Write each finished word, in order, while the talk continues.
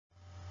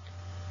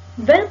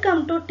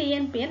Welcome to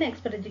TNPN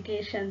Expert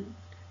Education.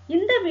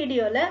 இந்த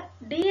வீடியோல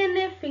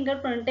DNA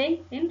fingerprinting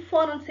in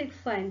forensic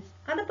science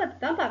அத பத்தி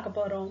தான் பார்க்க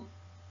போறோம்.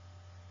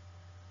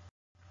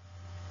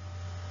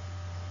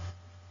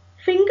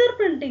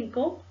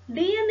 fingerprintingக்கும்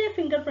DNA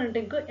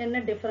fingerprintingக்கும்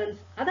என்ன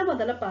டிஃபரன்ஸ் அத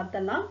முதல்ல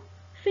பார்த்தலாம்.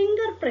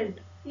 fingerprint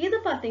இது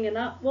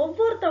பாத்தீங்கன்னா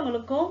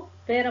ஒவ்வொருத்தவங்களுக்கும்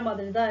வேற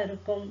மாதிரி தான்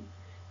இருக்கும்.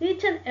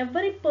 Each and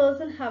every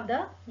person have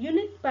the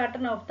unique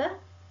pattern of the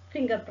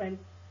fingerprint.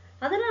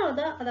 அதனால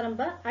தான் அத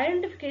நம்ம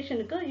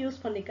ஐடென்டிஃபிகேஷனுக்கு யூஸ்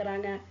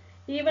பண்ணிக்கறாங்க.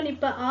 ஈவன்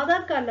இப்ப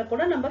ஆதார் கார்டுல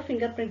கூட நம்ம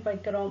ஃபிங்கர் பிரிண்ட்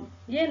வைக்கிறோம்.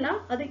 ஏன்னா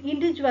அது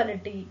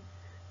இண்டிவிஜுவாலிட்டி.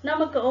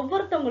 நமக்கு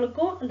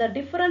ஒவ்வொருத்தவங்களுக்கும் அந்த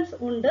டிஃபரன்ஸ்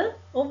உண்டு.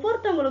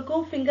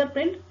 ஒவ்வொருத்தவங்களுக்கும் ஃபிங்கர்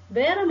பிரிண்ட்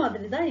வேற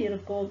மாதிரி தான்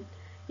இருக்கும்.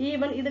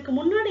 ஈவன் இதுக்கு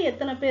முன்னாடி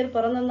எத்தனை பேர்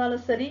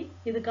பிறந்தாலும் சரி,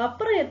 இதுக்கு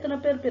அப்புறம் எத்தனை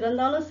பேர்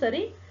பிறந்தாலும்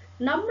சரி,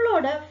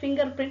 நம்மளோட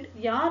ஃபிங்கர் பிரிண்ட்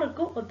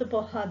யாருக்கும் ஒத்து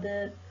போகாது.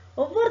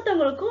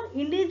 ஒவ்வொருத்தவங்களுக்கும்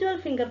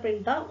இண்டிவிஜுவல் ஃபிங்கர்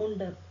பிரிண்ட் தான்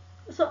உண்டு.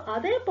 So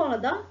அதே போல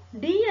தான்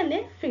DNA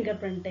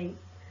fingerprinting.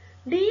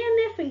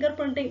 DNA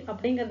fingerprinting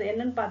அப்படிங்கிறது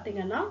என்னன்னு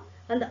பார்த்தீங்கன்னா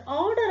அந்த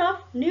order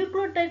of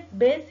nucleotide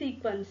base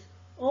sequence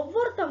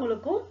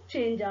ஒவ்வொருத்தவங்களுக்கும்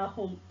சேஞ்ச்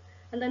ஆகும்.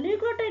 அந்த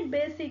நியூக்ளியோடைட்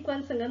பேஸ்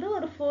சீக்வென்ஸ்ங்கிறது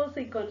ஒரு 4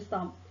 சீக்வென்ஸ்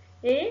தான்.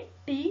 A,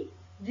 T,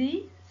 G,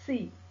 C.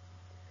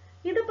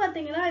 இது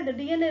பார்த்தீங்கன்னா இந்த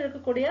DNA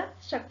இருக்கக்கூடிய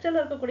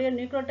ஸ்ட்ரக்சர்ல இருக்கக்கூடிய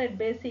nucleotide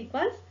base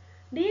sequence.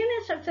 DNA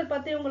structure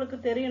பத்தி உங்களுக்கு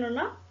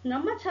தெரியணும்னா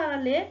நம்ம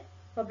சேனல்லே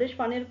பப்ளிஷ்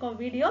பண்ணிருக்கோம்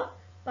வீடியோ.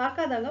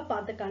 பார்க்காதவங்க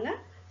பார்த்துக்கங்க.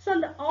 So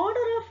the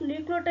order of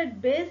nucleotide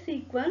base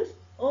sequence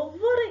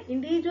ஒவ்வொரு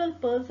individual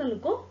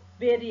personக்கும்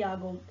vary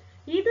ஆகும்.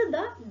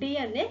 இதுதான்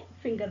DNA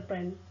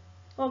fingerprint.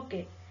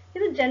 Okay.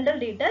 இது general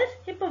details.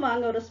 இப்போ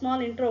வாங்க ஒரு small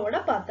intro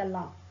ஓட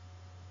பார்த்தலாம்.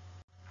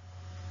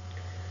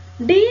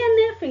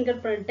 DNA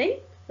fingerprinting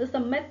is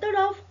the method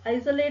of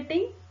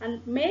isolating and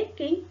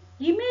making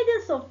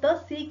images of the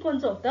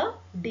sequence of the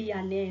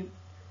DNA.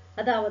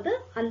 அதாவது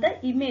அந்த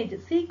image,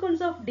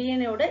 sequence of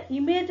DNA ஓட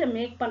image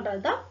make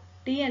பண்றது தான்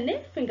DNA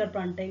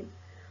fingerprinting.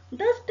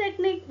 This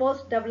technique was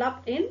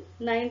developed in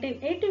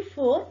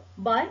 1984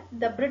 by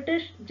the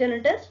British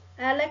genetist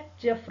Alex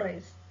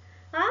Jeffreys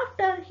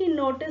after he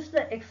noticed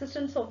the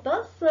existence of the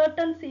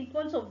certain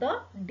sequence of the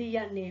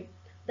DNA,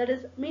 that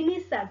is mini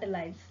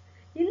satellites.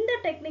 இந்த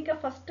டெக்னிக்கை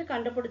first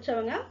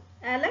கண்டுபிடிச்சவங்க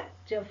Alex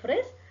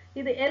Jefferies.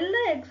 இது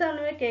எல்லா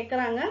எக்ஸாம்லயுமே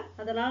கேட்கறாங்க,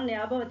 அதனால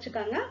ஞாபகம்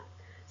வச்சுக்காங்க.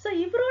 So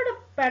இவரோட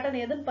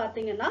pattern எதுன்னு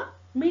பார்த்தீங்கன்னா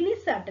mini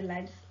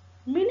satellites.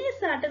 Mini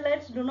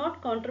satellites do not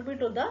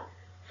contribute to the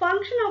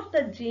function of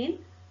the gene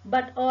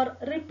but are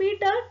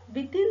repeated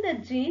within the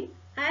gene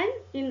and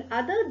in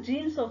other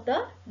genes of the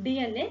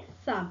DNA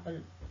sample.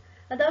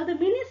 அதாவது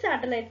mini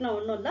satellite னா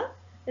ஒண்ணும் இல்ல,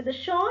 இது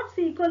short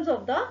sequence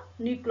of the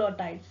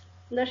nucleotides.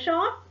 இந்த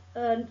short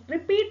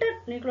repeated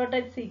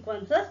nucleotide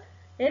sequences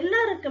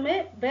எல்லாருக்குமே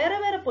வேற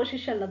வேற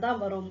பொசிஷன்ல தான்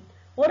வரும்,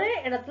 ஒரே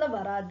இடத்துல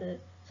வராது.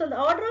 So the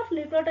order of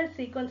nucleotide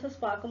sequences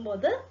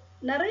பார்க்கும்போது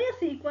நிறைய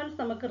சீக்வென்ஸ்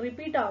நமக்கு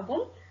ரிப்பீட்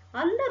ஆகும்.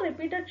 அந்த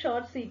repeated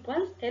short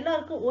sequence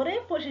எல்லாருக்கும் ஒரே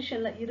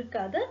பொசிஷன்ல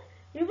இருக்காது.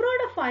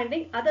 இவரோட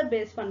finding அதை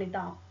பேஸ்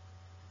பண்ணிதான்.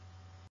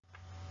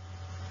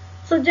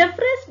 So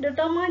Jeffreys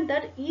determined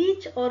that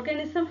each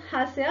organism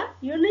has a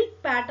unique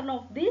pattern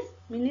of these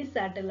mini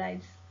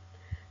satellites.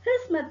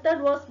 His method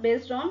was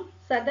based on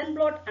southern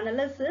blot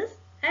analysis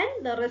and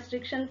the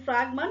restriction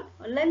fragment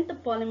length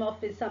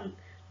polymorphism,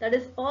 that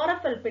is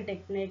RFLP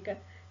technique.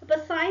 இப்ப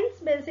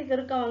science பேசிக்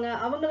இருக்கவங்க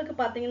அவங்களுக்கு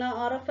பாத்தீங்கன்னா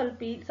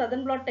RFLP,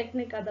 southern blot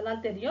technique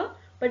அதெல்லாம் தெரியும்.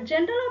 But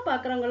ஜெனரலா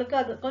பாக்குறவங்களுக்கு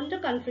அது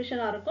கொஞ்சம்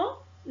கன்ஃபியூஷனா இருக்கும்.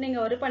 நீங்க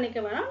வரி பண்ணிக்க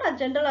வேணாம், நான்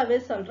ஜெனரலாவே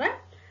சொல்றேன்.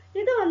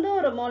 இது வந்து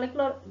ஒரு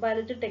மாலிகுலர்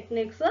பயாலஜி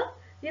டெக்னிக்ஸ்.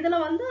 இதுல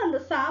வந்து அந்த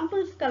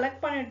சாம்பிள்ஸ் கலெக்ட்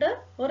பண்ணிட்டு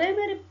ஒரே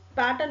மாதிரி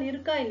பேட்டர்ன்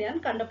இருக்கா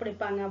இல்லையான்னு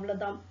கண்டுபிடிப்பாங்க,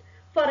 அவ்வளவுதான்.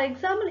 ஃபார்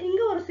எக்ஸாம்பிள்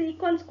இங்க ஒரு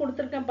சீக்வன்ஸ்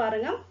கொடுத்திருக்கேன்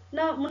பாருங்க.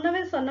 நான்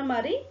முன்னவே சொன்ன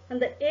மாதிரி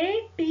அந்த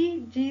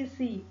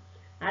ATGC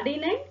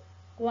adenine,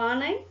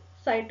 guanine,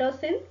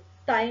 cytosine,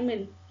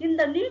 thymine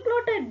இந்த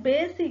நியூக்ளியோடைட்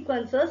பேஸ்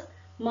சீக்வென்சஸ்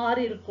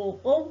மாறி இருக்கும்.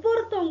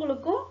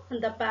 ஒவ்வொருத்தவங்களுக்கும்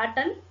அந்த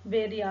பேட்டர்ன்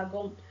வேரி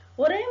ஆகும்,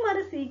 ஒரே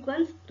மாதிரி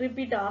சீக்வென்ஸ்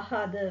ரிப்பீட்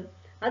ஆகாது.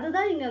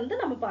 அதுதான் இங்க வந்து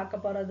நம்ம பார்க்க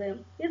போறது.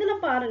 இதுல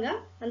பாருங்க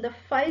அந்த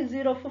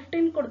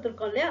 5015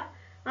 கொடுத்திருக்கோம் இல்லையா,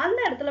 அந்த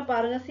இடத்துல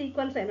பாருங்க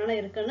சீக்வென்ஸ் என்னென்ன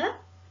இருக்குன்னு.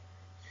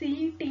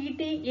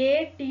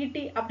 CTTATT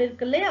அப்படி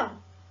இருக்கு இல்லையா,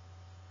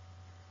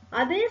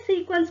 அதே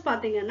சீக்வென்ஸ்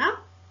பாத்தீங்கன்னா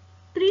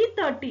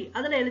 330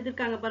 அதுல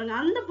எழுதிருக்காங்க பாருங்க,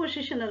 அந்த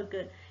பொசிஷன்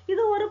இருக்கு.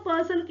 இது ஒரு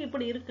பர்சனுக்கு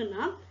இப்படி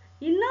இருக்குன்னா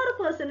இன்னொரு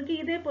பர்சனுக்கு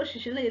இதே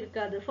பொசிஷன்ல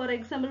இருக்காது. ஃபார்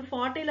எக்ஸாம்பிள்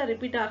 40ல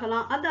ரிப்பீட்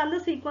ஆகலாம், அது அந்த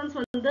சீக்வென்ஸ்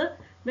வந்து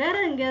வேற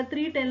எங்க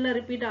 310ல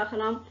ரிப்பீட்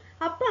ஆகலாம்.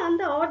 அப்ப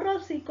அந்த ஆர்டர்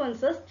ஆஃப்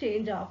சீக்வென்சஸ்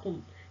சேஞ்ச் ஆகும்.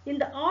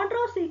 இந்த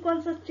ஆர்டர் ஆஃப்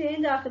சீக்வென்சஸ்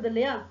சேஞ்ச் ஆகுது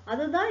இல்லையா,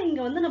 அதுதான்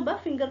இங்க வந்து நம்ம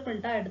ஃபிங்கர்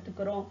பிரிண்டா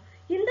எடுத்துக்கிறோம்.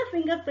 இந்த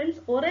ஃபிங்கர்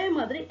பிரிண்ட்ஸ் ஒரே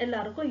மாதிரி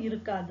எல்லாருக்கும்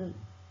இருக்காது.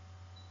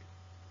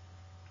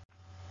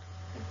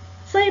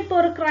 சோ இப்போ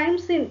ஒரு கிரைம்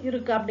சீன்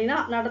இருக்கு அப்படின்னா,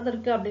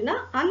 நடந்திருக்கு அப்படின்னா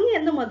அங்க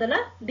இருந்து முதல்ல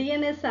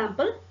DNA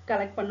சாம்பிள்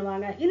கலெக்ட்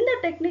பண்ணுவாங்க. இந்த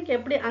டெக்னிக்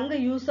எப்படி அங்க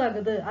யூஸ்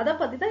ஆகுது அத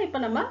பத்தி தான் இப்ப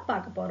நம்ம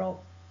பார்க்க போறோம்.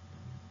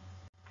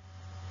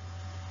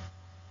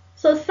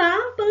 சோ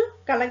சாம்பிள்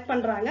கலெக்ட்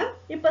பண்றாங்க.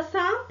 இப்ப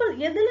சாம்பிள்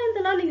எதுல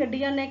இருந்தெல்லாம் நீங்க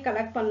DNA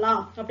கலெக்ட்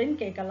பண்ணலாம் அப்படின்னு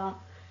கேட்கலாம்.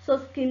 So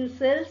skin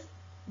cells,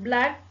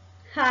 blood,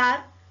 hair,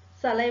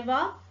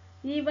 saliva,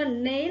 even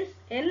nails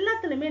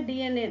எல்லாத்துலயுமே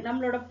டிஎன்ஏ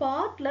நம்மளோட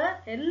பார்ட்ல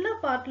எல்லா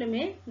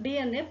பார்ட்லயுமே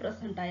டிஎன்ஏ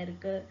பிரசன்ட்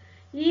ஆயிருக்கு.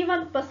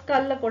 ஈவன் இப்போ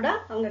ஸ்கல்ல கூட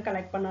அவங்க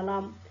கலெக்ட்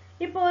பண்ணலாம்.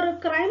 இப்போ ஒரு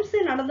கிரைம்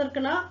சீன்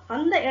நடந்திருக்குன்னா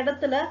அந்த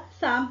இடத்துல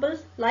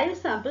சாம்பிள்ஸ் லைவ்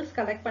சாம்பிள்ஸ்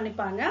கலெக்ட்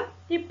பண்ணிப்பாங்க.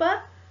 இப்போ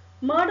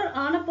மர்டர்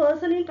ஆன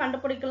பர்சனையும்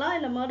கண்டுபிடிக்கலாம்,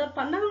 இல்லை மர்டர்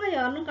பண்ணவங்க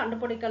யாருன்னு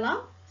கண்டுபிடிக்கலாம்.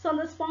 ஸோ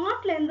அந்த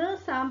ஸ்பாட்ல இருந்து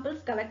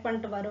சாம்பிள்ஸ் கலெக்ட்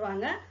பண்ணிட்டு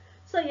வருவாங்க.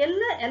 ஸோ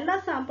எல்லா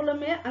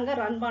சாம்பிளுமே அங்கே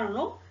ரன்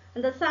பண்ணணும்.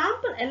 அந்த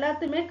சாம்பிள்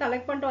எல்லாத்தையுமே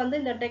கலெக்ட் பண்ணிட்டு வந்து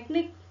இந்த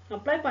டெக்னிக்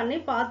அப்ளை பண்ணி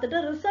பார்த்துட்டு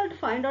ரிசல்ட்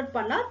ஃபைண்ட் அவுட்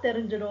பண்ணா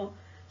தெரிஞ்சிடும்.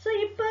 ஸோ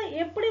இப்போ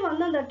எப்படி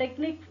வந்து அந்த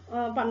டெக்னிக்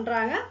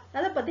பண்றாங்க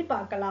அதை பத்தி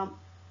பார்க்கலாம்.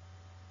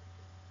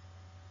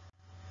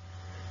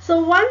 ஸோ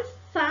ஒன்ஸ்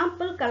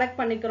சாம்பிள் கலெக்ட்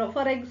பண்ணிக்கிறோம்.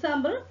 ஃபார்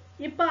எக்ஸாம்பிள்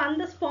இப்போ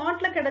அந்த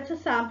ஸ்பாட்ல கிடைச்ச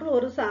சாம்பிள்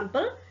ஒரு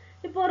சாம்பிள்.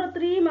 இப்போ ஒரு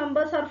 3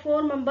 members ஆர் 4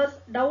 members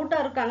டவுட்டா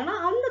இருக்காங்கன்னா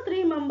அந்த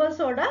 3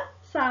 membersோட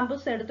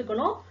சாம்பிள்ஸ்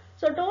எடுத்துக்கணும்.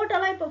 ஸோ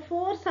டோட்டலாக இப்போ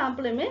 4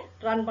 சாம்பிளுமே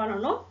ரன்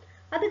பண்ணணும்.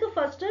 அதுக்கு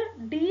ஃபர்ஸ்ட்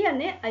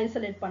டிஎன்ஏ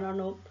ஐசோலேட்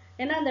பண்ணணும்.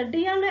 ஏன்னா அந்த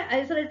டிஎன்ஏ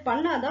ஐசோலேட்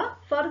பண்ணாதான்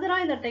ஃபர்தரா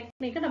இந்த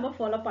டெக்னிக்கை நம்ம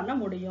ஃபாலோ பண்ண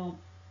முடியும்.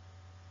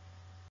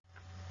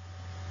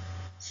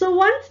 So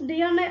once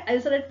DNA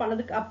isolate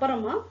பண்ணதுக்கு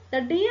அப்புறமா the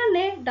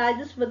DNA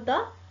digests with the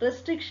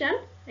restriction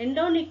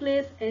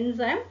endonuclease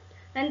enzyme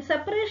and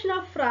separation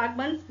of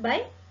fragments by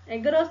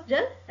agarose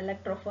gel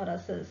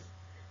electrophoresis.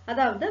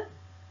 அதாவது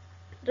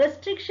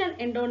restriction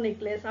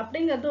endonuclease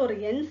அப்படிங்கிறது ஒரு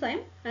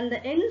என்சைம். அந்த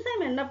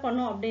என்சைம் என்ன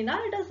பண்ணும் அப்படின்னா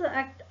it is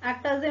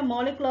act as a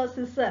molecular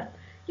scissor.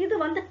 இது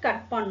வந்து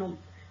கட் பண்ணும்.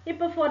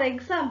 இப்போ ஃபார்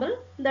எக்ஸாம்பிள்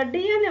இந்த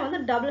DNA வந்து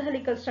டபுள்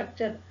ஹெலிக்கல்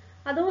ஸ்ட்ரக்சர்.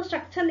 அதுவும்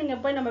ஸ்ட்ரக்சர் நீங்க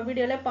போய் நம்ம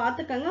வீடியோல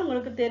பார்த்துக்கங்க,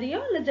 உங்களுக்கு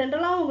தெரியும். இல்லை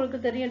ஜென்ரலாக உங்களுக்கு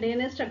தெரியும்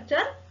டிஎன்ஏ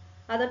ஸ்ட்ரக்சர்.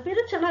 அதை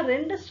பிரிச்சோன்னா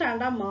 2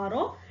 ஸ்ட்ராண்டா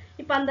மாறும்.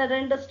 இப்போ அந்த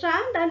 2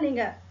 ஸ்ட்ராண்டை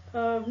நீங்க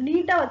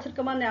நீட்டா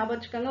வச்சிருக்க மாதிரி ஞாபகம்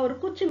வச்சுக்கோங்க, ஒரு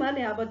குச்சி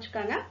மாதிரி ஞாபகம்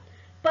வச்சுக்கோங்க.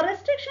 இப்போ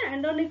ரெஸ்ட்ரிக்ஷன்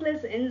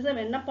எண்டோனிக்லேஸ்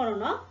என்சைம் என்ன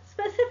பண்ணணும்னா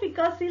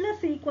ஸ்பெசிஃபிக்கா சில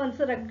சீக்வன்ஸ்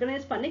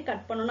ரெகனைஸ் பண்ணி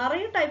கட் பண்ணணும்.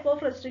 நிறைய டைப்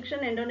ஆஃப்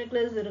ரெஸ்ட்ரிக்ஷன்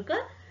எண்டோனிக்லேஸ் இருக்கு.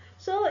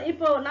 ஸோ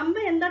இப்போ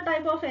நம்ம எந்த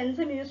டைப் ஆஃப்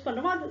என்சைம் யூஸ்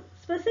பண்றோமோ அது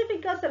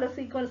ஸ்பெசிஃபிக்கா சில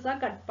சீக்வன்ஸ்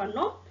தான் கட்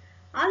பண்ணும்.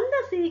 அந்த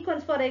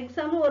சீக்வன்ஸ் ஃபார்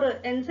எக்ஸாம்பிள் ஒரு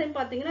என்சைம்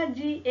பார்த்தீங்கன்னா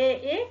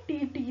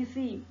GAATTC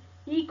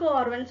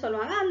ஈகோஆர்வன்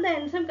சொல்லுவாங்க. அந்த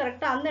என்சைம்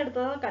கரெக்டாக அந்த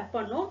இடத்துல தான் கட்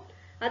பண்ணும்.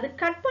 அது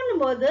கட்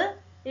பண்ணும்போது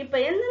இப்போ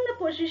எந்தெந்த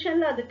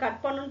பொசிஷன்ல அது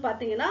கட் பண்ணுன்னு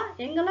பார்த்தீங்கன்னா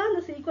எங்கெல்லாம்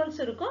அந்த சீக்வன்ஸ்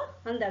இருக்கோ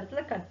அந்த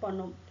இடத்துல கட்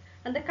பண்ணும்.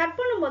 அந்த கட்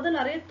பண்ணும்போது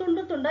நிறைய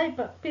துண்டு துண்டா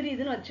இப்போ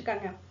பிரியுதுன்னு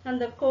வச்சுக்காங்க.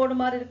 அந்த கோடு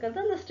மாதிரி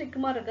இருக்கிறது அந்த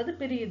ஸ்டிக் மாதிரி இருக்கிறது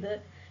பிரியுது.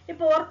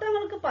 இப்போ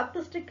ஒருத்தவங்களுக்கு 10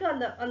 ஸ்டிக்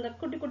அந்த அந்த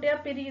குட்டி குட்டியா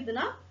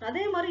பிரியுதுன்னா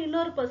அதே மாதிரி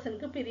இன்னொரு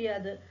பர்சனுக்கு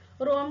பிரியாது.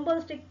 ஒரு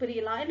 9 ஸ்டிக்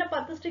பிரியலாம், இல்லை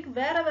 10 ஸ்டிக்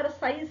வேற வேற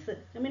சைஸ்,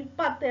 ஐ மீன்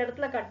 10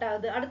 இடத்துல கட்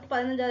ஆகுது, அடுத்து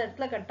 15வது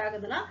இடத்துல கட்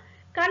ஆகுதுன்னா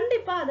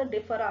கண்டிப்பா அது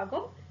டிஃபர்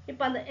ஆகும்.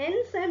 இப்போ அந்த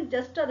என்சைம்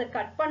ஜஸ்ட் அதை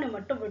கட் பண்ணி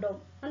மட்டும் விடும்.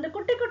 அந்த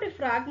குட்டி குட்டி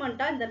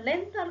ஃப்ராக்மெண்டா இந்த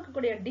லென்த்தா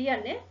இருக்கக்கூடிய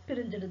DNA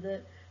பிரிஞ்சிடுது.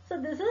 So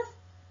this is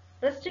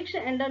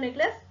restriction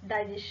எண்டோனிக்லேஸ்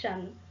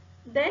digestion.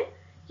 தென்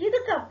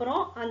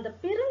இதுக்கப்புறம் அந்த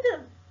பிரிஞ்ச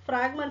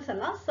ஃப்ராக்மெண்ட்ஸ்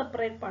எல்லாம்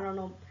செப்பரேட்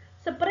பண்ணணும்.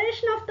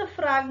 Separation of the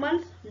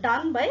fragments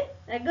done by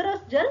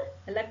agarose gel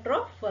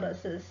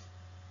electrophoresis.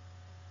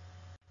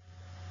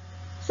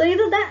 So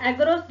இதுதான்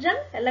agarose gel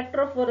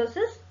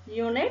electrophoresis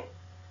unit.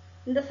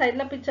 இந்த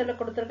சைடுல பிக்சர்ல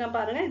கொடுத்திருக்கேன்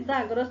பாருங்க.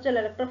 இதுதான் agarose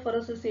gel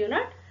electrophoresis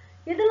unit.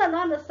 இதுல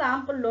தான் அந்த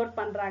சாம்பிள் லோட்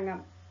பண்றாங்க.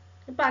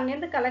 இப்போ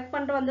அங்கேருந்து கலெக்ட்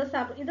பண்ணிட்டு வந்த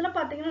சாம்பிள் இதுல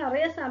பாத்தீங்கன்னா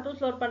நிறைய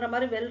சாம்பிள்ஸ் லோட் பண்ற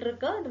மாதிரி வெல்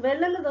இருக்கு.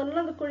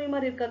 வெல்லுங்கிறது அந்த குழி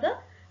மாதிரி இருக்குது.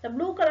 இந்த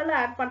ப்ளூ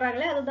கலர்ல ஆட்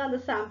பண்றாங்களே அதுதான்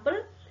அந்த சாம்பிள்.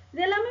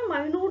 இது எல்லாமே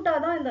மைனூட்டா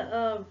தான் இந்த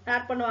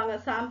ஆட் பண்ணுவாங்க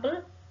சாம்பிள்.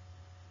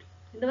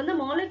 இது வந்து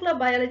மாலிகுலர்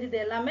பயாலஜி. இது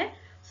எல்லாமே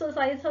ஸோ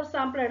சைஸ் ஆஃப்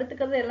சாம்பிள்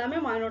எடுத்துக்கிறது எல்லாமே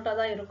மைனூட்டா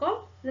தான் இருக்கும்.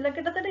 இதுல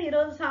கிட்டத்தட்ட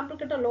 20 சாம்பிள்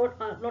கிட்ட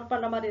லோட்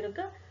பண்ற மாதிரி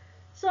இருக்கு.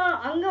 ஸோ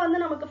அங்க வந்து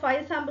நமக்கு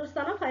 5 சாம்பிள்ஸ்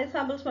தானே 5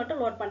 சாம்பிள்ஸ்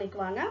மட்டும் லோட்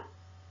பண்ணிக்குவாங்க.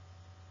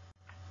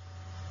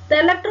 இந்த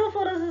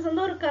எலக்ட்ரோஃபோரசிஸ்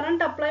வந்து ஒரு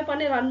கரண்ட் அப்ளை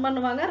பண்ணி ரன்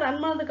பண்ணுவாங்க. ரன்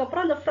பண்ணதுக்கு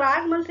அப்புறம் அந்த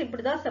ஃப்ராக்மெண்ட்ஸ்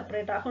இப்படிதான்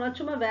செப்பரேட் ஆகும். நான்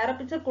சும்மா வேற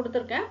பிக்சர்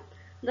கொடுத்துருக்கேன்.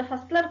 இந்த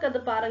ஃபர்ஸ்ட்ல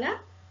இருக்கிறது பாருங்க,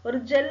 ஒரு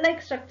ஜெல்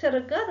லைக் ஸ்ட்ரக்சர்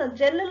இருக்கு. அந்த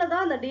ஜெல்லுல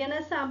தான் அந்த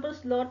டிஎன்ஏ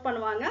சாம்பிள்ஸ் லோட்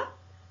பண்ணுவாங்க.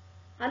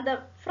 அந்த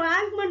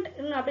ஃப்ராக்மெண்ட்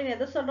அப்படின்னு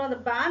எதை சொல்றோம், அந்த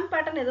பேண்ட்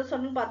பேட்டர்ன் எதை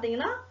சொல்றோம்னு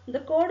பாத்தீங்கன்னா இந்த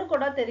கோடு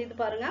கூட தெரியுது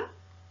பாருங்க,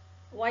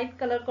 ஒயிட்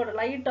கலர் கோடு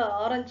லைட்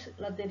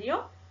ஆரஞ்சுல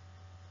தெரியும்.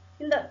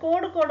 இந்த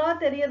கோடு கோடா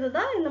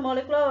தெரியறதுதான் இந்த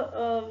மாலிகுலர்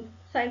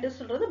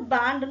சயின்டிஸ்ட் சொல்றது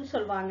பேண்ட்னு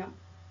சொல்லுவாங்க.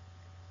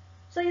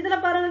 ஸோ இதுல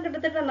பாருங்க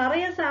கிட்டத்தட்ட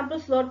நிறைய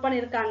சாம்பிள்ஸ் லோட்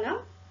பண்ணியிருக்காங்க.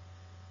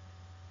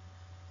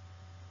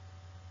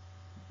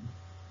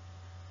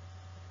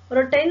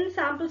 ஒரு 10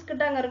 சாம்பிள்ஸ்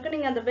கிட்ட அங்க இருக்கு.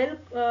 நீங்க அந்த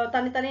வெல்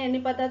தனித்தனியா எண்ணி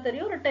பார்த்தா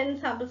தெரியும். ஒரு 10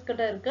 சாம்பிள்ஸ்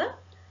கிட்ட இருக்கு.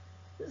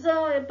 ஸோ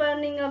இப்போ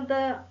நீங்க அந்த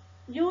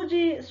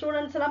யூஜி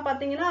ஸ்டூடெண்ட்ஸ் எல்லாம்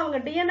பார்த்தீங்கன்னா அவங்க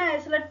டிஎன்ஏ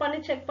ஐசோலேட் பண்ணி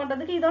செக்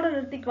பண்றதுக்கு இதோட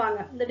நிறுத்திக்குவாங்க.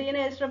 இந்த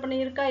டிஎன்ஏ ஐசோலேட் பண்ணி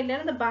இருக்கா இல்லையா,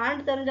 இந்த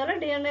பேண்ட் தெரிஞ்சாலும்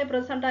டிஎன்ஏ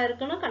ப்ரெசென்ட்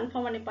ஆயிருக்குன்னு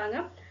கன்ஃபார்ம் பண்ணிப்பாங்க.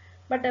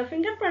 பட்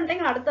ஃபிங்கர்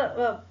பிரிண்டிங் அடுத்த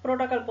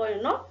ப்ரோட்டோகால்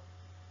போயிடணும்.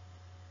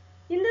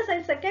 இந்த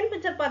சைட் செகண்ட்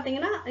பிக்சர்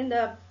பார்த்தீங்கன்னா இந்த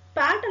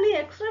பேட்டர்னு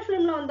எக்ஸ்ட்ரா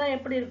ஃபிலிம்ல வந்தா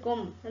எப்படி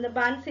இருக்கும், அந்த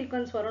பேண்ட்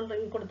சீக்வன்ஸ்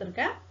வரும்னு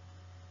கொடுத்துருக்கேன்.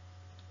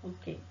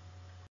 Okay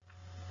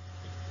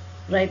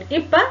right.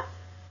 இப்போ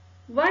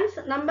ஒன்ஸ்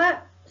நம்ம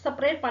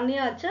செப்பரேட்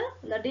பண்ணியாச்சு.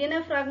 இந்த டிஎன்ஏ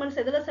ஃப்ராக்மெண்ட்ஸ்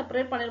எதில்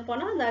செப்பரேட்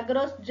பண்ணியிருப்போம்னா அந்த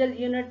அக்ரோஸ் ஜெல்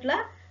யூனிட்ல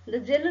இந்த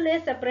ஜெல்லுலேயே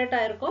செப்பரேட்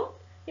ஆயிருக்கும்.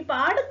 இப்போ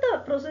அடுத்த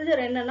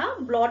ப்ரொசீஜர் என்னன்னா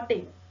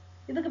பிளாட்டிங்.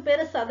 இதுக்கு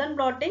பேரு southern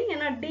blotting.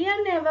 ஏன்னா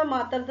டிஎன்ஏவை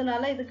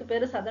மாத்துறதுனால இதுக்கு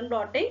பேரு southern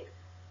blotting.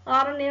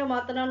 ஆர்என்ஏவை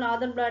மாத்தினா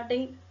northern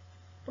blotting,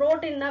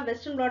 புரோட்டீன்னா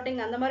வெஸ்டர்ன் blotting,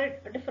 அந்த மாதிரி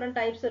டிஃப்ரெண்ட்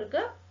டைப்ஸ்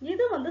இருக்கு.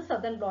 இது வந்து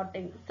southern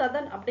blotting.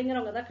 southern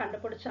அப்படிங்கிறவங்க தான்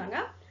கண்டுபிடிச்சாங்க.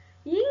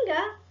 இங்க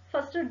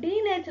first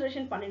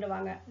denaturation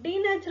பண்ணிடுவாங்க.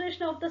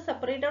 Denaturation of the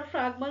separated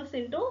fragments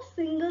into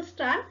single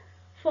strand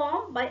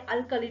formed by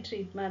alkali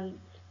treatment.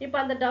 இப்போ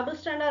அந்த டபுள்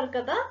ஸ்டாண்டா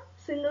இருக்கதா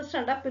சிங்கிள்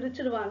ஸ்டாண்டா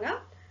பிரிச்சிடுவாங்க.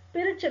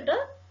 பிரிச்சுட்டு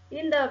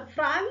இந்த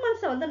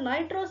fragments வந்து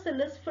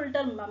nitrosilus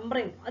filter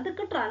membrane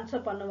அதுக்கு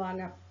ட்ரான்ஸ்ஃபர்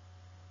பண்ணுவாங்க.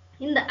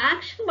 இந்த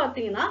ஆக்ஷன்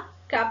பாத்தீங்கன்னா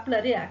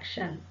capillary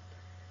action.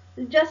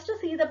 Just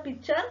see the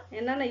picture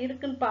என்னென்ன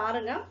இருக்குன்னு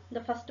பாருங்க.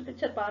 இந்த ஃபர்ஸ்ட்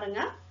பிக்சர்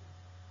பாருங்க.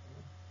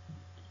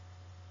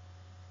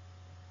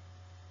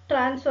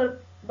 Transfer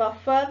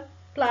buffer,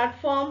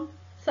 platform,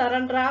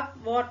 saran wrap,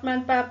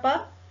 Whatman paper,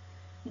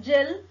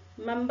 gel,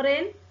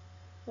 membrane,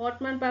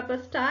 Whatman paper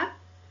stack,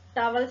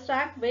 towel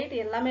stack, weight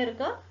எல்லாமே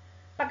இருக்கு.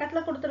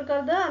 பக்கத்துல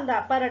கொடுத்திருக்கிறது அந்த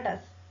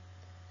apparatus,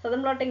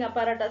 southern blotting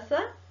apparatus.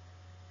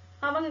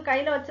 அவங்க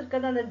கையில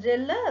வச்சிருக்கிறது அந்த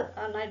ஜெல்,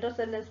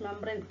 nitrosilus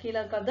membrane கீழ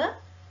இருக்குது.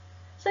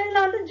 ஸோ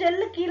இதில் வந்து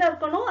ஜெல்லு கீழே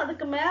இருக்கணும்,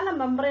 அதுக்கு மேலே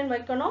மெம்பரைன்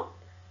வைக்கணும்.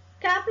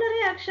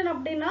 கேப்லரி ஆக்ஷன்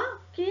அப்படின்னா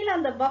கீழே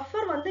அந்த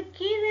பஃபர் வந்து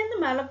கீழேந்து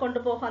மேலே கொண்டு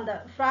போகும். அந்த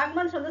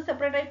ஃப்ராக்மெண்ட்ஸ் வந்து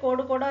செப்பரேட் ஆகி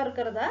கோடு கோடா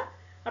இருக்கிறத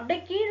அப்படியே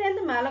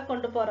கீழேந்து மேலே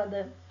கொண்டு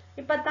போறது.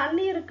 இப்போ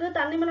தண்ணி இருக்கு,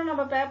 தண்ணி மேலே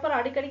நம்ம பேப்பர்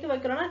அடிக்கடிக்கு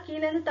வைக்கிறோம்னா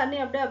கீழேந்து தண்ணி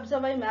அப்படியே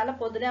அப்சர்வ் ஆகி மேலே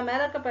போகுது இல்லையா,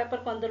 மேலே இருக்க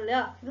பேப்பருக்கு வந்துடும்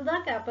இல்லையா,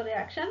 இதுதான் கேப்லரி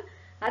ஆக்ஷன்.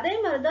 அதே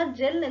மாதிரி தான்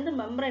ஜெல்லேருந்து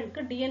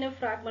மெம்பரைனுக்கு டிஎன்ஏ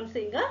ஃப்ராக்மெண்ட்ஸ்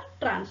இங்கே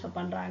ட்ரான்ஸ்ஃபர்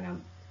பண்ணுறாங்க.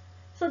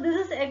 So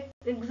this is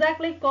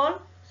exactly call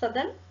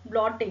southern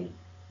blotting.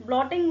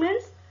 Blotting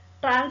means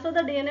transfer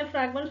the DNA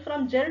fragments from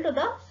gel to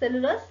the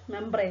cellulose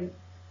membrane.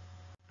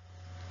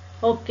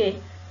 Okay.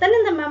 Then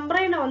in the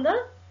membrane வந்து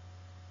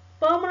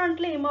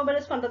permanently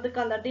immobilize பண்றதுக்கு,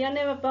 அந்த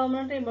DNA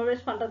permanently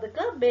immobilize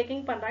பண்றதுக்கு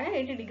baking பண்றாங்க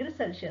 80 degrees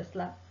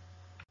Celsiusல.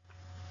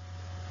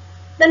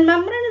 Then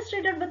membrane is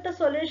treated with a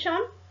solution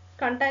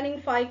containing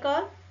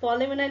 5-cal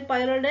polyvinyl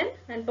pyridine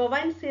and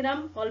bovine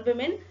serum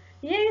albumin.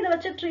 ஏன் இதை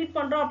வச்சு treat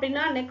பண்றோம்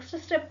அப்படின்னா நெக்ஸ்ட்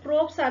ஸ்டெப்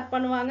probes ஆட்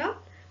பண்ணுவாங்க.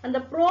 அந்த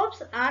probes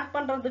ஆட்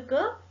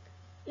பண்றதுக்கு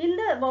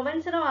இந்த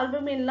bovine serum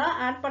albuminல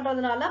ஆட்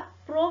பண்றதுனால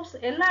probes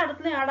எல்லா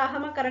இடத்துலயும் ஆட்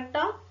ஆகாம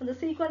கரெக்டா அந்த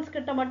சீக்வென்ஸ்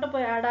கிட்ட மட்டும்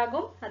போய் ஆட்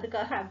ஆகும்,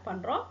 அதுக்காக ஆட்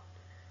பண்றோம்.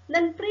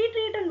 Then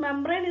pre-treated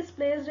membrane is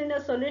placed in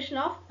a solution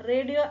of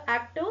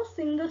radioactive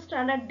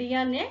single-stranded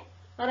DNA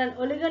or an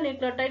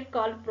oligonucleotide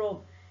called probe.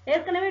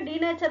 ஏற்கனவே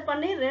டீநேச்சர்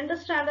பண்ணி ரெண்டு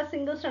ஸ்டாண்டா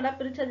சிங்கிள் ஸ்டாண்டா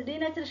பிரிச்சது.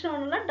 டீநேச்சரேஷன்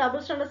ஒண்ணுல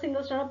டபுள் ஸ்டாண்டா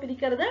சிங்கிள் ஸ்டாண்டா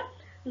பிரிக்கிறது.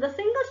 இந்த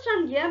சிங்கிள்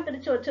ஸ்டாண்ட் ஏன்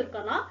பிரிச்சு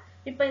வச்சிருக்கோம்னா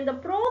இப்போ இந்த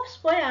probes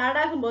போய் ஆட்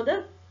ஆகும்போது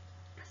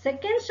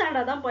செகண்ட்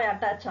ஸ்டாண்டா தான் போய்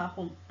அட்டாச்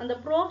ஆகும். அந்த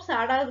probes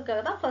ஆட்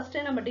ஆகிறதுக்காக தான்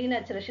ஃபர்ஸ்டே நம்ம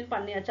டீநேச்சுரேஷன்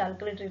பண்ணியாச்சு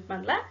ஆல்கலி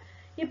ட்ரீட்மெண்ட்ல.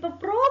 இப்போ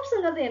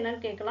probesங்கிறது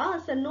என்னன்னு கேட்கலாம்.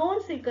 It's a known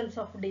sequence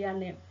of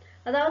DNA.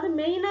 அதாவது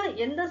மெயினா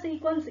எந்த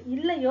சீக்வன்ஸ்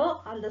இல்லையோ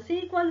அந்த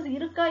சீக்வன்ஸ்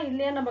இருக்கா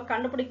இல்லையா நம்ம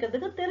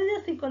கண்டுபிடிக்கிறதுக்கு தெரிஞ்ச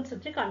சீக்வன்ஸ்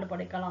வச்சு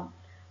கண்டுபிடிக்கலாம்.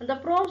 அந்த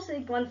probe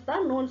சீக்வன்ஸ்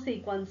தான் known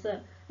sequence.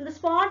 இந்த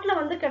ஸ்பாட்ல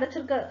வந்து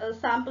கிடைச்சிருக்க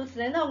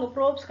சாம்பிள்ஸ்ல இருந்து அவங்க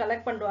probes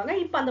கலெக்ட் பண்ணுவாங்க.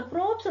 இப்போ அந்த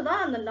probes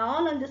தான் அந்த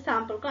 4-5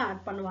 சாம்பிளுக்கும்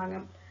ஆட் பண்ணுவாங்க.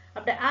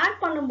 அப்படி ஆட்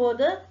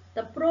பண்ணும்போது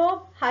the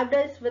probe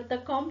hybridizes with the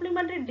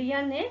complementary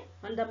DNA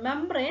on the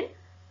membrane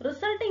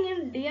resulting in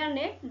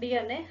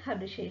DNA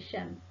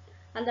hybridization.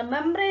 அந்த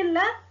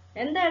membraneல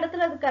எந்த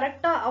இடத்துல அது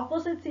கரெக்டா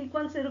ஆப்போசிட்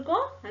சீக்வென்ஸ் இருக்கோ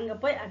அங்க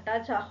போய்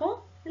அட்டாச் ஆகும்.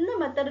 இந்த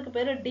மெத்தடுக்கு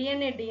பேரு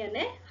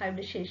DNA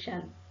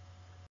hybridization.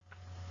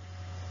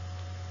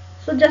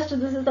 So just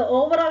this is the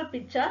overall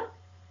picture.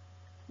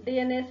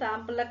 DNA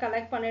sample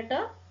collect பண்ணிட்டு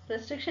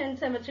restriction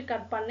enzyme வச்சு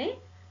கட் பண்ணி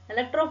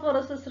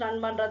electrophoresis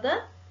ரன் பண்றது,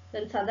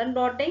 then southern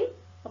blotting,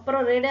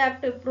 அப்புறம்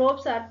ரேடியோஆக்டிவ்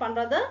probes ஆட்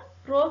பண்றது,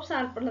 probes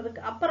ஆட்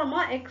பண்ணதுக்கு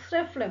அப்புறமா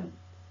எக்ஸ்ரே ஃபிலிம்,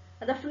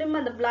 அந்த ஃபிலிம்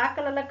அந்த பிளாக்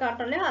கலர்ல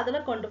காட்டலையோ அதுல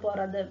கொண்டு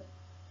போறது.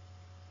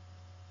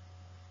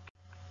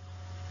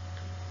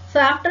 So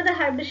after the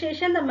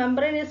hybridization, the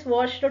membrane is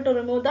washed to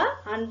remove the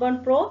unbound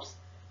probes.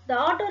 The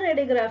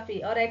autoradiography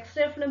or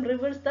X-ray film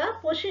reveals the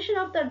position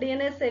of the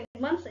DNA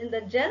segments in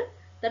the gel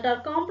that are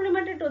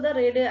complementary to the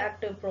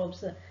radioactive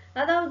probes.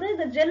 அதாவது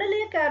இந்த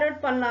ஜெல்லிலேயே carrot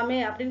பண்ணலாமே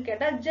அப்படின்னு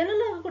கேட்டா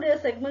ஜெல்லில் இருக்கக்கூடிய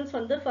segments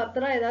வந்து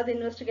ஃபர்தரா ஏதாவது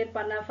investigate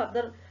பண்ண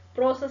ஃபர்தர்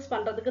ப்ரோசஸ்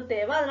பண்றதுக்கு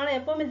தேவை. அதனால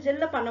எப்பவுமே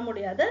ஜெல்ல பண்ண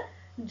முடியாது.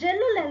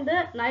 ஜெல்லுல இருந்து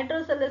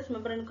நைட்ரோசெல்லஸ்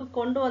மெம்பரனுக்கு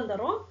கொண்டு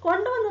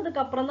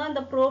வந்ததுக்கு அப்புறம் தான்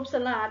இந்த ப்ரோப்ஸ்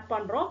எல்லாம் ஆட்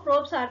பண்றோம்.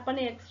 ப்ரோப்ஸ் ஆட்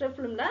பண்ணி எக்ஸ்ரே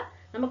ஃபிலிம்ல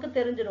நமக்கு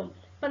தெரிஞ்சிடும்.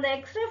 இப்போ அந்த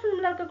எக்ஸ்ரே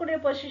ஃபிலிம்ல இருக்கக்கூடிய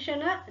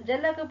பொசிஷன்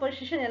ஜெல்ல இருக்க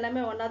பொசிஷன்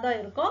எல்லாமே ஒன்னா தான்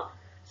இருக்கும்.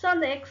 ஸோ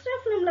அந்த எக்ஸ்ரே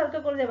ஃபிலிம்ல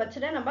இருக்கக்கூடிய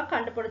வச்சுட்டு நம்ம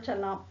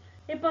கண்டுபிடிச்சிடலாம்.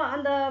 இப்போ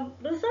அந்த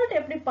ரிசல்ட்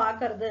எப்படி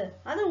பார்க்கறது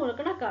அது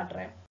உங்களுக்கு நான்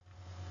காட்டுறேன்.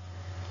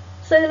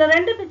 ஸோ இதுல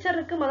ரெண்டு பிக்சர்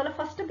இருக்கு. முதல்ல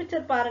ஃபர்ஸ்ட்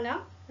பிக்சர் பாருங்க.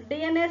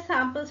 DNA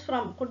samples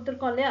from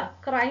கொடுத்திருக்கோம் இல்லையா,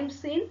 crime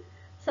scene,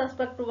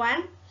 suspect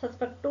 1,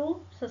 suspect 2,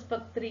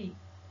 suspect 3.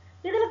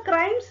 இதுல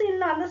crime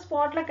sceneல அந்த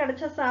ஸ்பாட்ல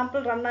கிடைச்ச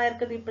சாம்பிள் ரன்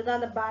ஆயிருக்குது. இப்படிதான்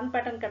அந்த பேண்ட்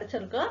பேட்டர்ன்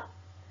கிடைச்சிருக்கு.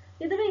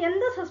 இதுவே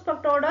எந்த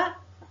சஸ்பெக்டோட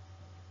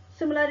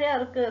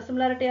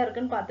சிமிலாரிட்டியா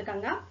இருக்குன்னு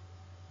பாத்துக்கங்க.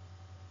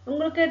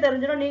 உங்களுக்கே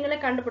தெரிஞ்சிடும், நீங்களே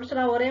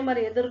கண்டுபிடிச்சலாம் ஒரே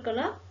மாதிரி எது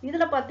இருக்குன்னு.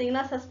 இதுல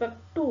பாத்தீங்கன்னா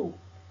சஸ்பெக்ட் 2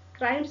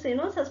 கிரைம்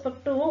சீனும்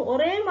சஸ்பெக்ட் 2வும்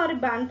ஒரே மாதிரி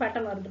பேண்ட்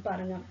பேட்டர்ன் வருது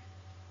பாருங்க.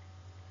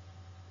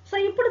 ஸோ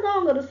இப்படி தான்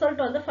அவங்க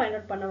ரிசல்ட் வந்து ஃபைண்ட்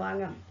அவுட்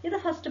பண்ணுவாங்க. இது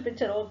ஃபர்ஸ்ட்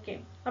பிக்சர். ஓகே,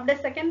 அப்படியே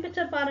செகண்ட்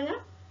பிக்சர் பாருங்க.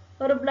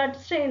 ஒரு பிளட்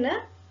ஸ்ட்ரெயின்,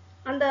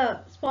 அந்த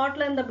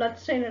ஸ்பாட்ல இந்த பிளட்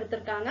ஸ்ட்ரெயின்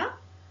எடுத்திருக்காங்க.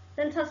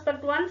 தென்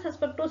சஸ்பெக்ட் 1,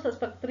 சஸ்பெக்ட் 2,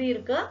 சஸ்பெக்ட் 3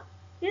 இருக்கு.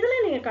 இதுல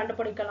நீங்க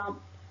கண்டுபிடிக்கலாம்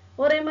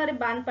ஒரே மாதிரி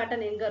பேண்ட்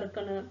பேட்டர்ன் எங்க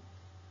இருக்குன்னு.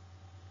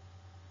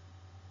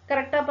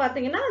 கரெக்டா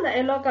பாத்தீங்கன்னா அந்த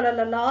எல்லோ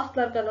கலர்ல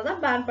லாஸ்ட்ல இருக்கிறது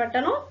தான் பேண்ட்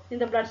பேட்டர்னும்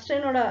இந்த பிளட்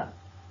ஸ்ட்ரெயினோட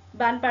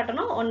பேண்ட்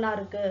பேட்டர்னும் ஒன்னா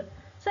இருக்கு.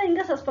 ஸோ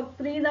இங்க சஸ்பெக்ட்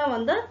 3 தான்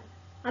வந்து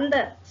அந்த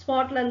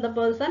ஸ்பாட்ல இந்த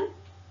பர்சன்,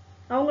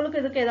 அவங்களுக்கு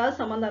இதுக்கு ஏதாவது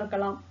சம்மந்தம்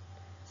இருக்கலாம்.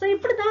 ஸோ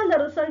இப்படி தான் அந்த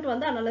ரிசல்ட்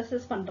வந்து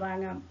அனாலிசிஸ்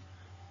பண்றாங்க.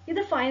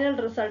 இது ஃபைனல்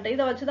ரிசல்ட்.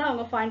 இதை வச்சு தான்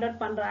அவங்க ஃபைண்ட்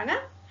அவுட் பண்றாங்க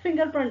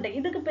ஃபிங்கர் பிரிண்டிங்.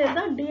 இதுக்கு பேர்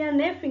தான்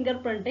DNA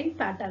finger printing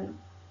pattern.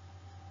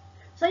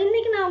 So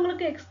இன்னைக்கு நான்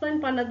உங்களுக்கு எக்ஸ்பிளைன்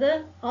பண்ணது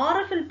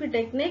RFLP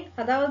டெக்னிக்,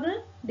 அதாவது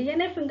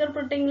DNA finger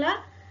பிரிண்டிங்ல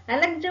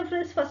Alex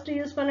Jefferies first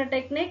use பண்ண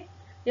டெக்னிக்,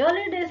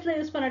 ஏர்லி டேஸ்ல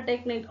யூஸ் பண்ண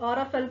technique.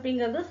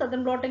 RFLPங்கிறது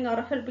Sathan blotting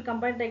RFLP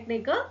combine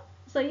technique.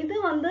 So இது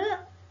வந்து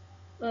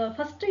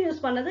ஃபர்ஸ்ட் யூஸ்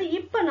பண்ணது.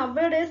 இப்போ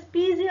நவ்வேடேஸ்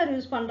PCR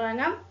யூஸ்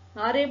பண்றாங்க.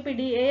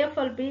 RAPD,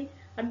 AFLP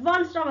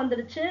அட்வான்ஸ்டா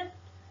வந்துருச்சு.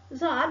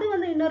 ஸோ அது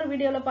வந்து இன்னொரு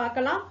வீடியோவில்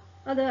பார்க்கலாம்.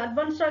 அது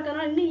அட்வான்ஸ்டாக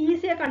இருக்கிறனால இன்னும்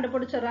ஈஸியாக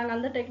கண்டுபிடிச்சிடுறாங்க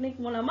அந்த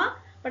டெக்னிக் மூலமா.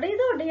 பட்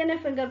இது டிஎன்ஏ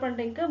ஃபிங்கர்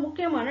பிரிண்டிங்க்கு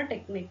முக்கியமான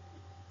டெக்னிக்.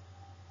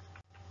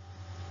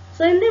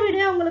 ஸோ இந்த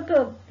வீடியோ உங்களுக்கு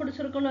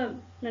பிடிச்சிருக்குன்னு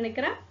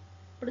நினைக்கிறேன்.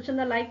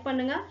 பிடிச்சிருந்தா லைக்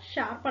பண்ணுங்க,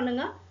 ஷேர்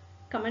பண்ணுங்க,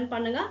 கமெண்ட்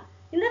பண்ணுங்க.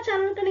 இந்த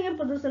சேனலுக்கு நீங்கள்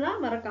புதுசுனா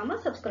மறக்காம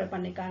சப்ஸ்கிரைப்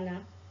பண்ணிக்காங்க.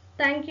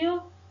 தேங்க்யூ.